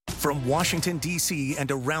From Washington, D.C.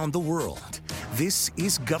 and around the world, this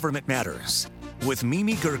is Government Matters with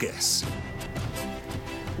Mimi Gerges.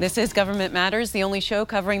 This is Government Matters, the only show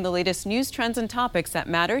covering the latest news, trends, and topics that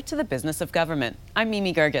matter to the business of government. I'm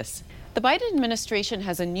Mimi Gerges. The Biden administration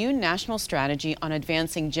has a new national strategy on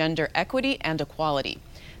advancing gender equity and equality.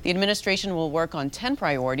 The administration will work on 10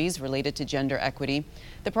 priorities related to gender equity.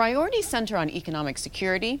 The priorities center on economic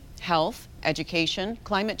security, health, education,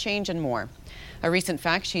 climate change, and more. A recent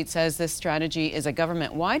fact sheet says this strategy is a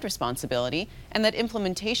government-wide responsibility and that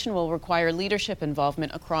implementation will require leadership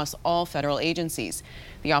involvement across all federal agencies.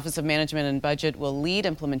 The Office of Management and Budget will lead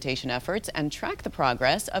implementation efforts and track the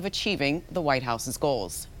progress of achieving the White House's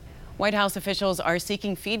goals. White House officials are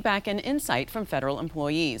seeking feedback and insight from federal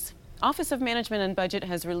employees. Office of Management and Budget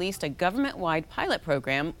has released a government-wide pilot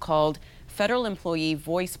program called Federal Employee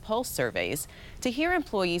Voice Pulse Surveys to hear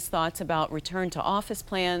employees' thoughts about return to office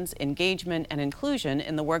plans, engagement, and inclusion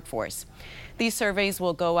in the workforce. These surveys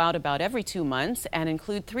will go out about every 2 months and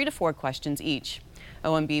include 3 to 4 questions each.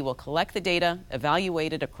 OMB will collect the data,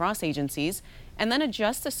 evaluate it across agencies, and then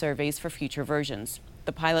adjust the surveys for future versions.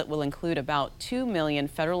 The pilot will include about 2 million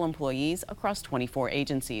federal employees across 24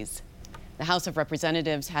 agencies. The House of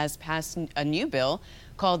Representatives has passed a new bill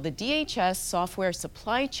called the DHS Software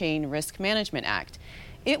Supply Chain Risk Management Act.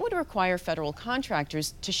 It would require federal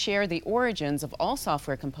contractors to share the origins of all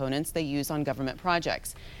software components they use on government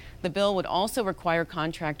projects. The bill would also require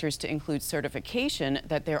contractors to include certification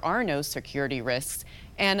that there are no security risks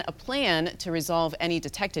and a plan to resolve any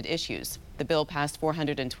detected issues. The bill passed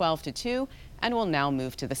 412 to 2 and will now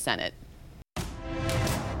move to the Senate.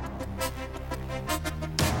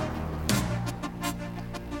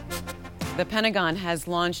 The Pentagon has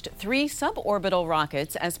launched 3 suborbital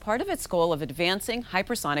rockets as part of its goal of advancing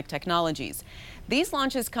hypersonic technologies. These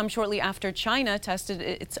launches come shortly after China tested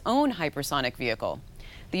its own hypersonic vehicle.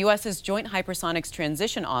 The U.S.'s Joint Hypersonics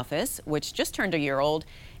Transition Office, which just turned a year old,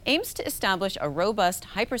 aims to establish a robust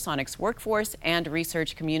hypersonics workforce and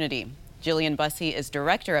research community. Gillian Bussey is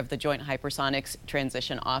director of the Joint Hypersonics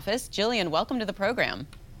Transition Office. Gillian, welcome to the program.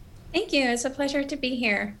 Thank you. It's a pleasure to be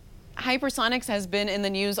here. Hypersonics has been in the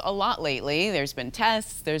news a lot lately. There's been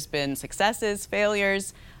tests, there's been successes,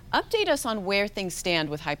 failures. Update us on where things stand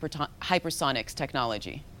with hypersonics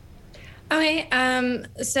technology. Okay,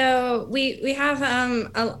 so we have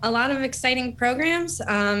a lot of exciting programs.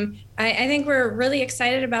 I think we're really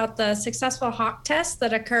excited about the successful Hawk test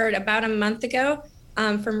that occurred about a month ago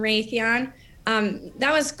from Raytheon.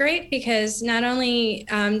 That was great because not only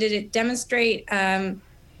did it demonstrate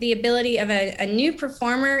the ability of a new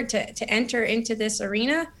performer to enter into this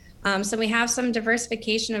arena. So we have some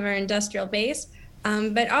diversification of our industrial base,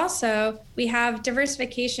 but also we have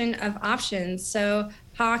diversification of options. So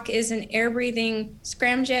Hawk is an air-breathing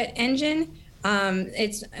scramjet engine.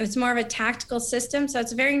 It's more of a tactical system, so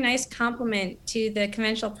it's a very nice complement to the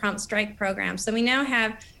conventional prompt strike program. So we now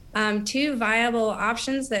have 2 viable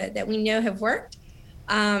options that we know have worked.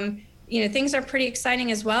 Things are pretty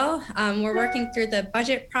exciting as well. We're working through the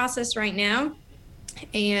budget process right now.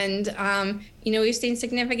 And, we've seen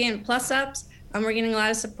significant plus-ups. We're getting a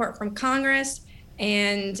lot of support from Congress.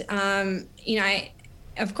 And,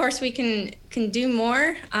 of course, we can do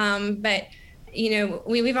more. But,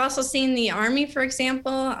 we've also seen the Army, for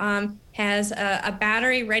example, has a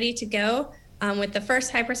battery ready to go with the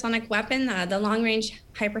first hypersonic weapon, the long-range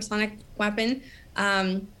hypersonic weapon.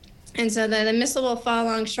 And so the missile will fall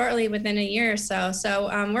along shortly within a year or so. So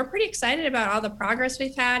we're pretty excited about all the progress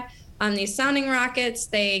we've had on these sounding rockets.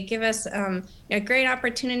 They give us a great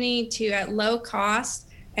opportunity to, at low cost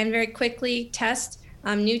and very quickly, test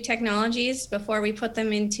new technologies before we put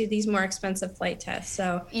them into these more expensive flight tests.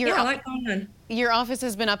 So a lot going on. Your office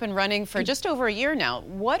has been up and running for just over a year now.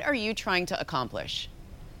 What are you trying to accomplish?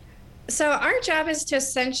 So our job is to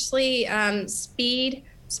essentially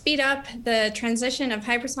speed up the transition of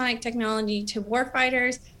hypersonic technology to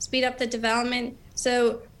warfighters, speed up the development.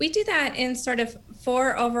 So we do that in sort of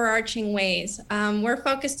 4 overarching ways. We're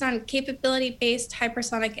focused on capability-based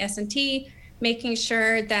hypersonic S&T, making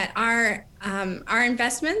sure that our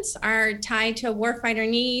investments are tied to a warfighter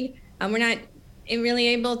need. We're not really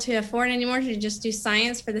able to afford anymore to just do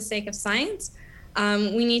science for the sake of science.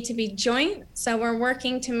 We need to be joint. So we're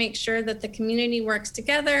working to make sure that the community works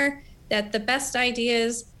together, that the best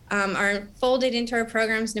ideas are folded into our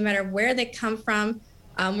programs no matter where they come from.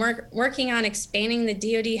 We're working on expanding the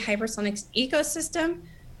DoD hypersonics ecosystem.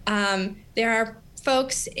 There are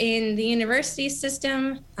folks in the university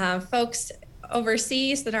system, folks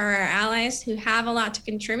overseas that are our allies who have a lot to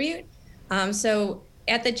contribute. So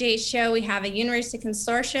at the JADC2, we have a university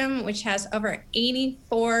consortium, which has over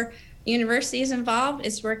 84 universities involved.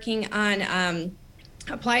 It's working on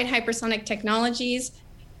applied hypersonic technologies.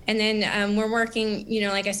 And then we're working,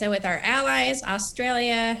 like I said, with our allies,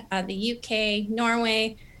 Australia, the UK,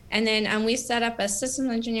 Norway. And then we set up a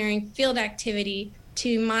systems engineering field activity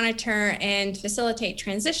to monitor and facilitate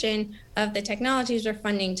transition of the technologies we're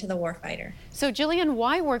funding to the warfighter. So Gillian,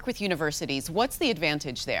 why work with universities? What's the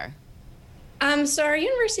advantage there? So our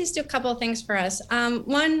universities do a couple of things for us.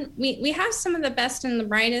 One, we have some of the best and the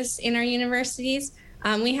brightest in our universities.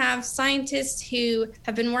 We have scientists who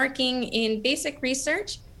have been working in basic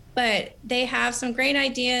research, but they have some great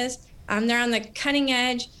ideas. They're on the cutting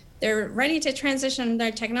edge. They're ready to transition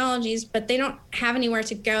their technologies, but they don't have anywhere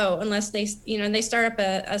to go unless they start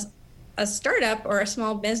up a startup or a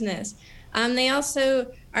small business. They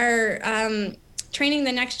also are training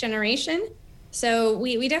the next generation. So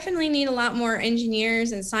we definitely need a lot more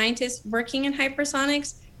engineers and scientists working in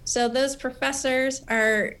hypersonics. So those professors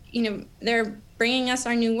are, they're bringing us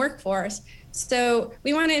our new workforce. So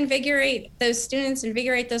we want to invigorate those students,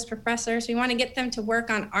 invigorate those professors. We want to get them to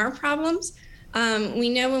work on our problems. We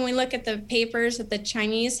know when we look at the papers that the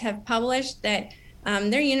Chinese have published that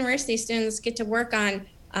their university students get to work on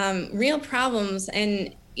real problems,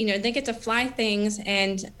 and they get to fly things,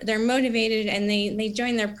 and they're motivated, and they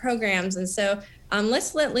join their programs. And so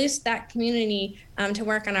let's let loose that community to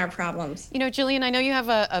work on our problems. Gillian, I know you have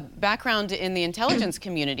a background in the intelligence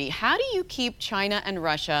community. How do you keep China and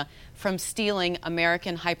Russia from stealing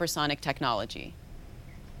American hypersonic technology?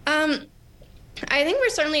 I think we're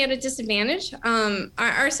certainly at a disadvantage.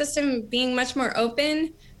 Our system being much more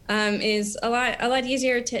open is a lot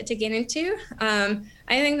easier to get into.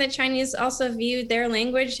 I think the Chinese also view their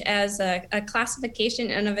language as a classification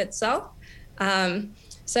in and of itself.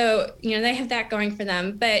 So they have that going for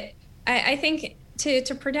them. But I think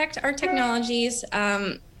to protect our technologies,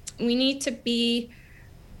 we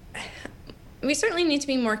certainly need to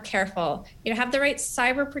be more careful. Have the right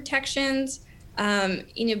cyber protections.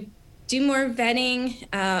 Do more vetting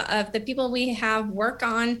of the people we have work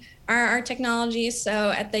on our technologies.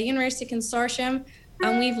 So at the University Consortium,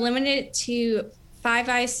 we've limited it to Five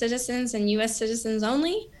Eyes citizens and U.S. citizens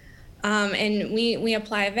only. And we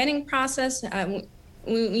apply a vetting process.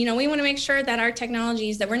 We want to make sure that our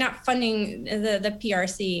technologies, that we're not funding the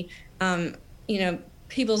PRC,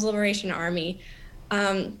 People's Liberation Army.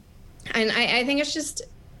 And I think it's just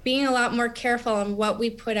being a lot more careful on what we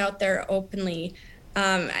put out there openly.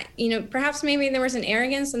 Perhaps maybe there was an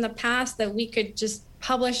arrogance in the past that we could just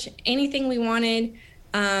publish anything we wanted,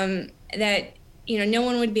 that, no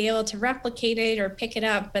one would be able to replicate it or pick it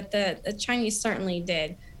up, but the Chinese certainly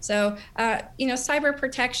did. So, cyber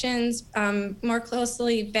protections, more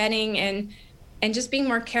closely vetting and just being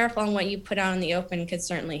more careful on what you put out in the open could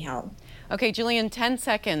certainly help. Okay, Gillian, 10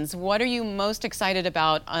 seconds. What are you most excited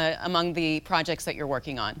about among the projects that you're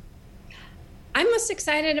working on? I'm most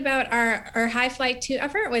excited about our High Flight 2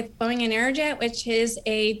 effort with Boeing and Aerojet, which is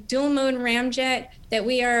a dual-mode ramjet that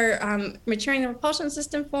we are maturing the propulsion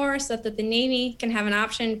system for so that the Navy can have an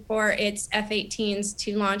option for its F-18s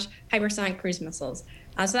to launch hypersonic cruise missiles.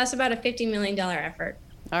 So that's about a $50 million effort.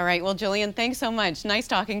 All right. Well, Gillian, thanks so much. Nice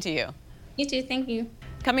talking to you. You too. Thank you.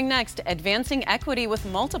 Coming next, advancing equity with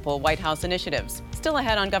multiple White House initiatives. Still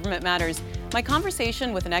ahead on Government Matters, my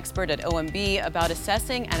conversation with an expert at OMB about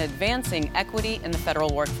assessing and advancing equity in the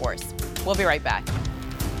federal workforce. We'll be right back.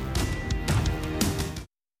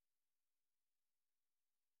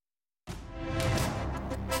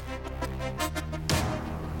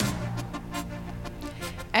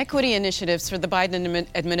 Equity initiatives for the Biden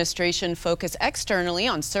administration focus externally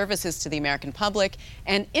on services to the American public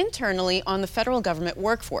and internally on the federal government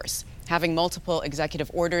workforce. Having multiple executive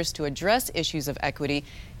orders to address issues of equity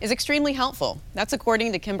is extremely helpful. That's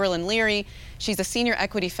according to Kimberlyn Leary. She's a senior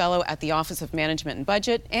equity fellow at the Office of Management and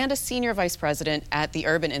Budget and a senior vice president at the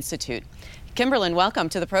Urban Institute. Kimberlyn, welcome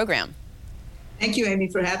to the program. Thank you, Amy,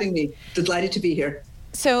 for having me. Delighted to be here.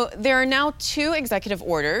 So there are now 2 executive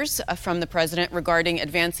orders from the president regarding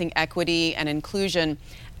advancing equity and inclusion.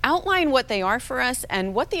 Outline what they are for us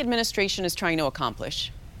and what the administration is trying to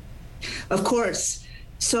accomplish. Of course.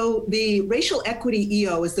 So the Racial Equity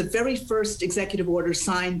EO is the very first executive order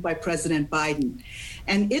signed by President Biden,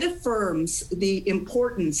 and it affirms the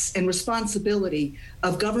importance and responsibility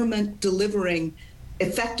of government delivering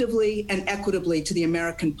effectively and equitably to the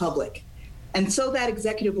American public. And so that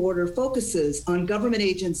executive order focuses on government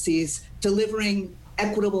agencies delivering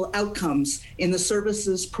equitable outcomes in the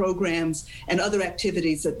services, programs, and other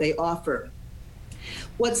activities that they offer.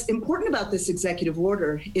 What's important about this executive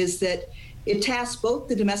order is that it tasked both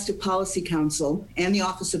the Domestic Policy Council and the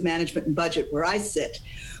Office of Management and Budget, where I sit,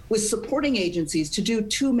 with supporting agencies to do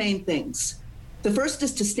two main things. The first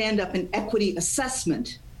is to stand up an equity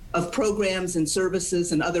assessment of programs and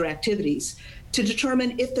services and other activities to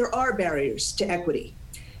determine if there are barriers to equity.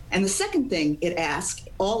 And the second thing it asks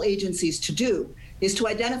all agencies to do is to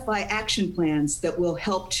identify action plans that will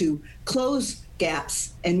help to close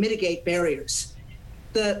gaps and mitigate barriers.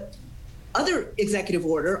 The other executive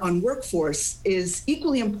order on workforce is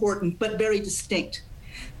equally important but very distinct.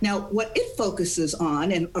 Now, what it focuses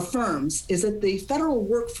on and affirms is that the federal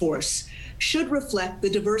workforce should reflect the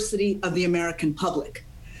diversity of the American public.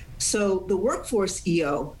 So the Workforce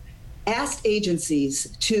EO asked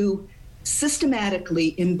agencies to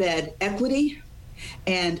systematically embed equity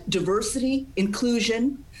and diversity,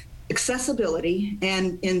 inclusion, accessibility,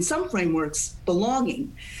 and in some frameworks,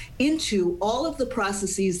 belonging into all of the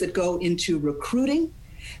processes that go into recruiting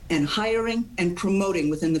and hiring and promoting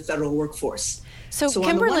within the federal workforce. So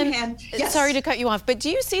Kimberlyn, yes. Sorry to cut you off, but do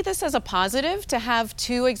you see this as a positive to have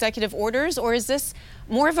two executive orders, or is this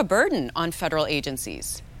more of a burden on federal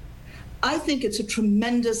agencies? I think it's a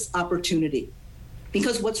tremendous opportunity,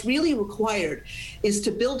 because what's really required is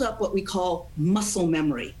to build up what we call muscle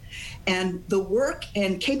memory. And the work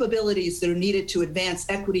and capabilities that are needed to advance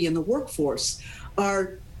equity in the workforce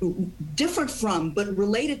are different from, but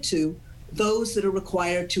related to, those that are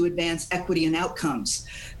required to advance equity and outcomes.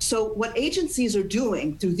 So what agencies are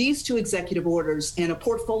doing through these two executive orders and a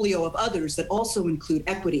portfolio of others that also include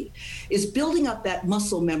equity is building up that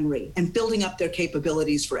muscle memory and building up their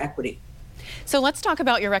capabilities for equity. So let's talk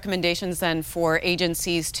about your recommendations then for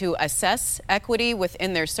agencies to assess equity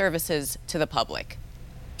within their services to the public.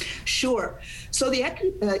 Sure. So the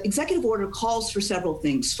executive order calls for several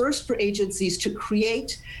things. First, for agencies to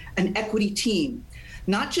create an equity team,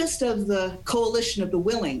 not just of the coalition of the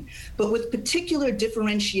willing, but with particular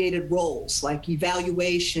differentiated roles like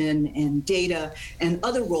evaluation and data and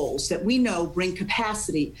other roles that we know bring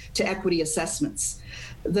capacity to equity assessments.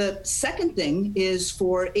 The second thing is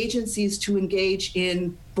for agencies to engage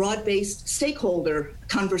in broad-based stakeholder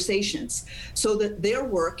conversations so that their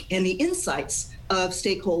work and the insights of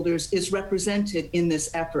stakeholders is represented in this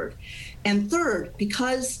effort. And third,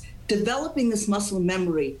 because developing this muscle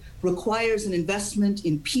memory requires an investment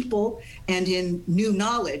in people and in new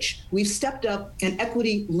knowledge, we've stepped up an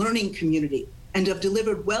equity learning community and have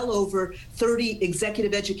delivered well over 30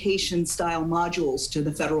 executive education style modules to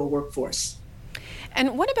the federal workforce.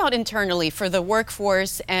 And what about internally for the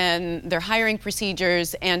workforce and their hiring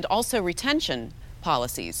procedures and also retention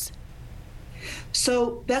policies?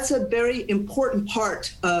 So that's a very important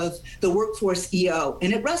part of the Workforce EO,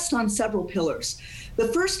 and it rests on several pillars. The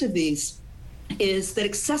first of these is that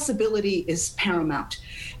accessibility is paramount,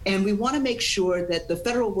 and we want to make sure that the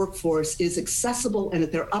federal workforce is accessible and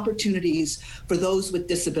that there are opportunities for those with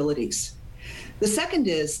disabilities. The second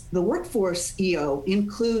is the Workforce EO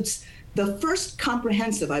includes the first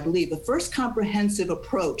comprehensive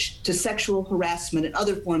approach to sexual harassment and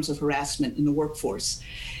other forms of harassment in the workforce.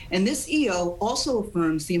 And this EO also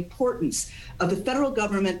affirms the importance of the federal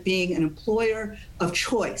government being an employer of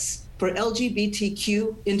choice for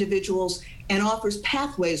LGBTQ individuals and offers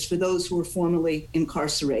pathways for those who are formerly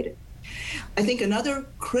incarcerated. I think another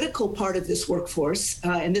critical part of this workforce,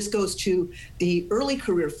 and this goes to the early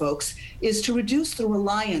career folks, is to reduce the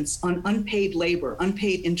reliance on unpaid labor,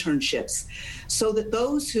 unpaid internships, so that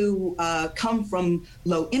those who come from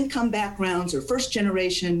low income backgrounds or first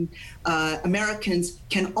generation Americans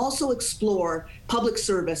can also explore public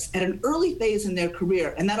service at an early phase in their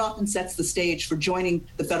career, and that often sets the stage for joining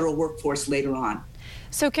the federal workforce later on.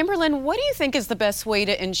 So, Kimberlyn, what do you think is the best way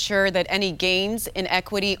to ensure that any gains in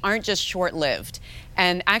equity aren't just short-lived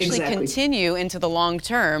and actually continue into the long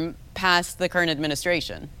term past the current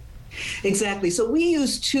administration? Exactly. So we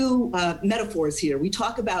use two metaphors here. We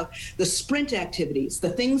talk about the sprint activities, the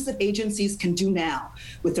things that agencies can do now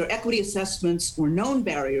with their equity assessments or known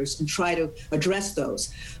barriers and try to address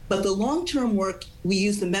those. But the long-term work, we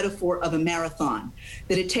use the metaphor of a marathon,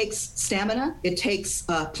 that it takes stamina, it takes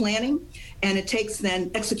planning, and it takes then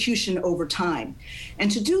execution over time. And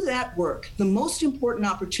to do that work, the most important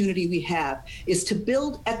opportunity we have is to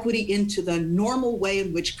build equity into the normal way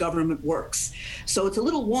in which government works. So it's a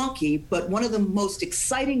little wonky, but one of the most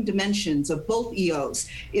exciting dimensions of both EOs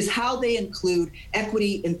is how they include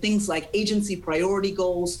equity in things like agency priority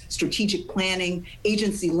goals, strategic planning,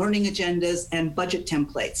 agency learning agendas, and budget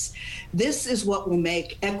templates. This is what will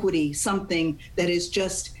make equity something that is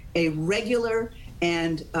just a regular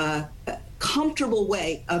and comfortable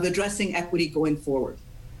way of addressing equity going forward.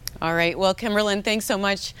 All right. Well, Kimberlyn, thanks so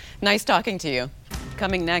much. Nice talking to you.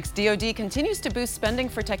 Coming next, DoD continues to boost spending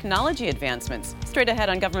for technology advancements. Straight ahead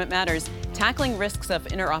on Government Matters, tackling risks of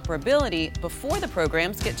interoperability before the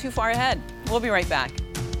programs get too far ahead. We'll be right back.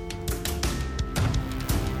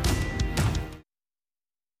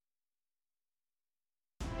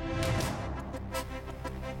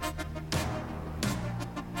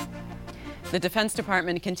 The Defense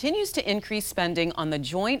Department continues to increase spending on the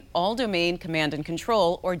Joint All-Domain Command and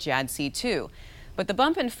Control, or JADC2. But the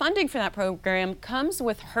bump in funding for that program comes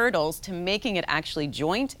with hurdles to making it actually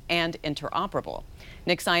joint and interoperable.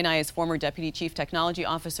 Nick Sinai is former Deputy Chief Technology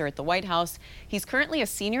Officer at the White House. He's currently a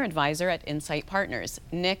senior advisor at Insight Partners.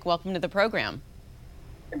 Nick, welcome to the program.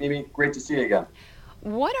 Hey, Mimi. Great to see you again.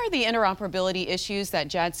 What are the interoperability issues that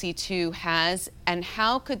JADC2 has, and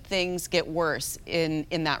how could things get worse in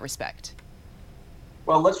that respect?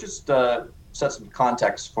 Well, let's just set some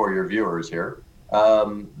context for your viewers here.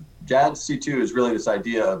 JADC2 is really this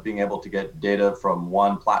idea of being able to get data from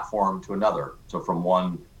one platform to another. So from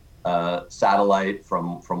one satellite,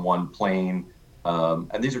 from one plane.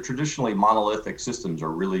 And these are traditionally monolithic systems,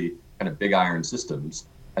 or really kind of big iron systems.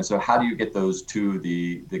 And so how do you get those to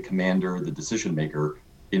the commander, the decision maker,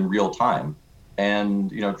 in real time?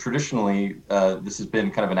 And traditionally, this has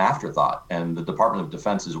been kind of an afterthought. And the Department of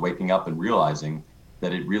Defense is waking up and realizing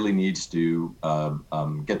that it really needs to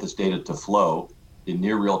get this data to flow in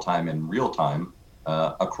near real time and real time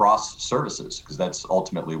across services, because that's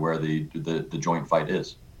ultimately where the joint fight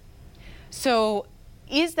is. So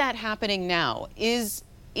is that happening now? Is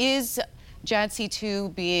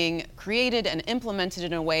JADC2 being created and implemented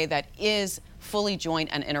in a way that is fully joint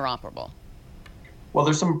and interoperable? Well,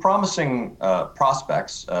 there's some promising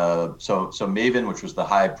prospects. So MAVEN, which was the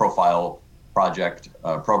high-profile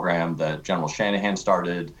program that General Shanahan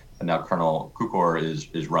started, and now Colonel Kukor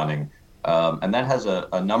is running. And that has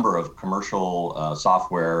a number of commercial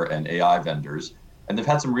software and AI vendors. And they've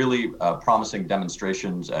had some really promising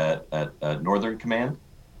demonstrations at Northern Command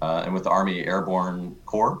and with the Army Airborne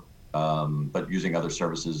Corps, but using other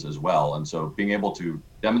services as well. And so being able to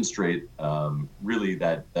demonstrate really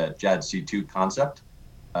that JADC2 concept.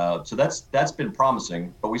 So that's been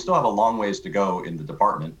promising, but we still have a long ways to go in the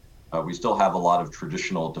department. We still have a lot of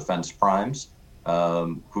traditional defense primes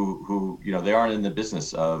who they aren't in the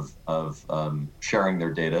business of sharing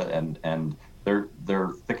their data, and they're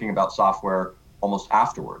thinking about software almost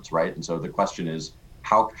afterwards, right? And so the question is,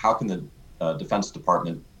 how can the Defense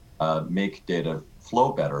Department make data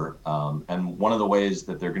flow better? And one of the ways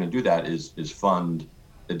that they're going to do that is fund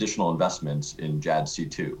additional investments in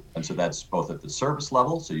JADC2. And so that's both at the service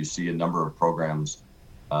level. So you see a number of programs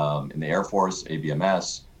in the Air Force,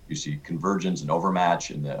 ABMS. You see convergence and overmatch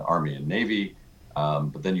in the Army and Navy.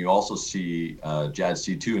 But then you also see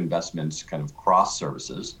JADC2 investments kind of cross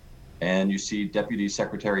services. And you see Deputy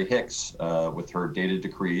Secretary Hicks with her data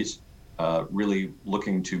decrees really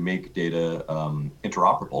looking to make data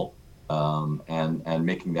interoperable and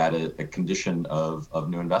making that a condition of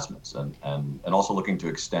new investments, and also looking to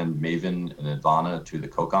extend MAVEN and Advana to the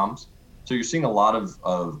COCOMs. So you're seeing a lot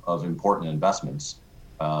of important investments.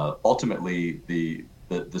 Ultimately, the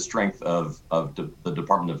strength of the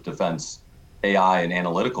Department of Defense AI and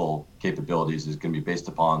analytical capabilities is going to be based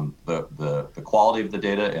upon the quality of the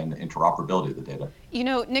data and the interoperability of the data.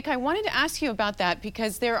 Nick, I wanted to ask you about that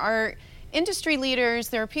because there are industry leaders,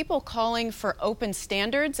 there are people calling for open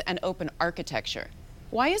standards and open architecture.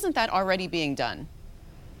 Why isn't that already being done?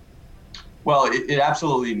 Well, it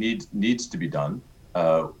absolutely needs to be done.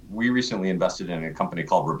 We recently invested in a company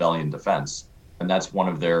called Rebellion Defense, and that's one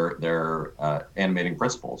of their animating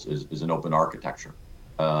principles is an open architecture.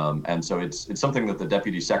 And so it's something that the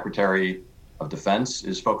Deputy Secretary of Defense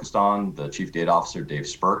is focused on. The Chief Data Officer, Dave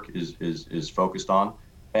Spirk, is focused on.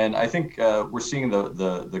 And I think we're seeing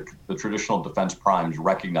the traditional defense primes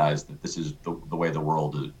recognize that this is the way the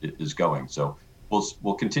world is going. So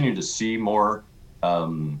we'll continue to see more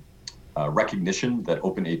recognition that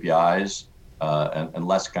open APIs and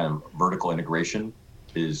less kind of vertical integration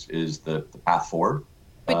is the path forward.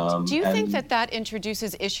 But do you think that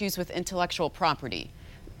introduces issues with intellectual property?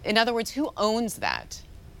 In other words, who owns that?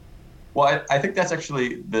 Well, I think that's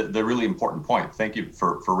actually the really important point. Thank you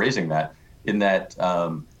for raising that, in that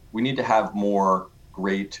we need to have more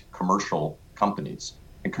great commercial companies.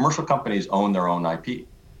 And commercial companies own their own IP,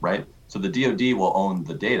 right? So the DoD will own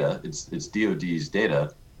the data. It's DoD's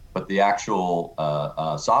data, but the actual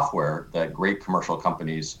software that great commercial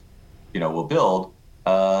companies, will build,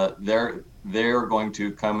 they're going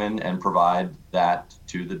to come in and provide that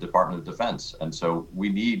to the Department of Defense. And so we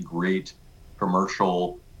need great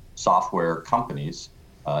commercial software companies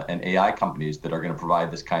and AI companies that are going to provide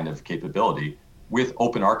this kind of capability with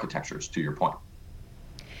open architectures, to your point.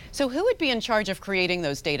 So who would be in charge of creating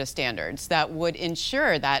those data standards that would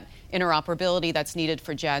ensure that interoperability that's needed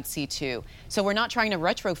for JADC2? So we're not trying to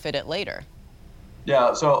retrofit it later.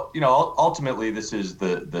 Yeah, so ultimately this is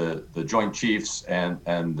the Joint Chiefs and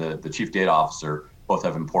the Chief Data Officer both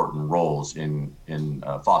have important roles in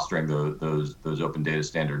fostering those open data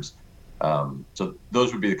standards. So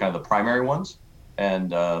those would be kind of the primary ones,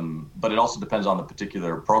 but it also depends on the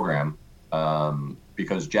particular program,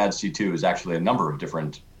 because JADC2 is actually a number of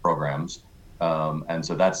different programs, and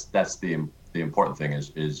so that's the important thing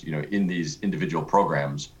is in these individual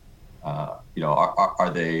programs. Are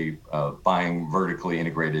they buying vertically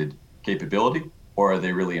integrated capability, or are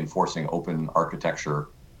they really enforcing open architecture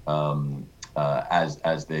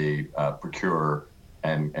as they procure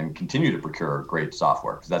and continue to procure great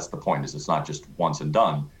software? Because that's the point, is it's not just once and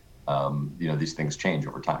done. These things change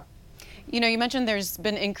over time. You mentioned there's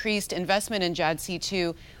been increased investment in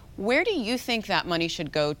JADC2. Where do you think that money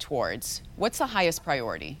should go towards? What's the highest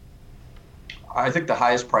priority? I think the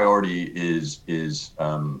highest priority is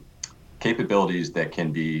capabilities that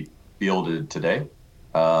can be fielded today,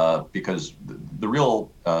 because the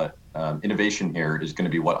real innovation here is going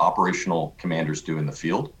to be what operational commanders do in the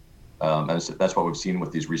field. And so that's what we've seen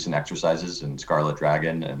with these recent exercises in Scarlet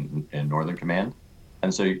Dragon and Northern Command.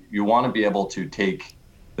 And so you want to be able to take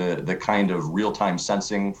the kind of real-time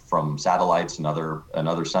sensing from satellites and other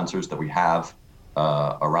sensors that we have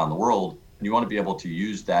around the world, and you want to be able to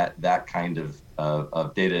use that kind of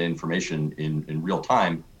data information in real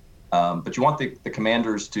time. But you want the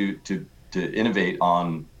commanders to innovate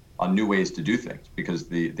on new ways to do things, because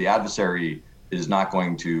the adversary is not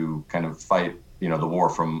going to kind of fight the war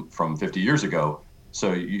from 50 years ago.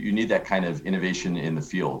 So you need that kind of innovation in the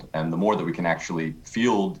field, and the more that we can actually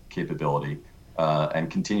field capability and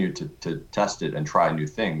continue to test it and try new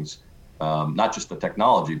things, not just the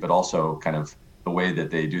technology but also kind of the way that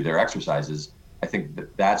they do their exercises, I think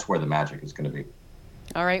that's where the magic is going to be.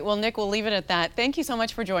 All right, well, Nick, we'll leave it at that. Thank you so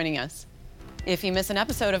much for joining us. If you miss an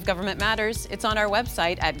episode of Government Matters, it's on our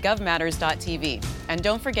website at govmatters.tv. And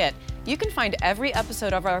don't forget, you can find every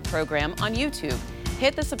episode of our program on YouTube.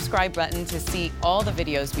 Hit the subscribe button to see all the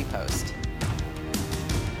videos we post.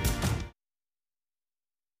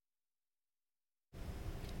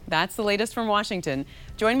 That's the latest from Washington.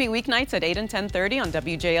 Join me weeknights at 8 and 10:30 on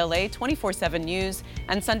WJLA 24/7 News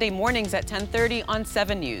and Sunday mornings at 10:30 on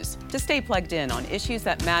 7 News to stay plugged in on issues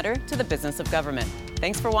that matter to the business of government.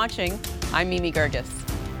 Thanks for watching. I'm Mimi Gergis.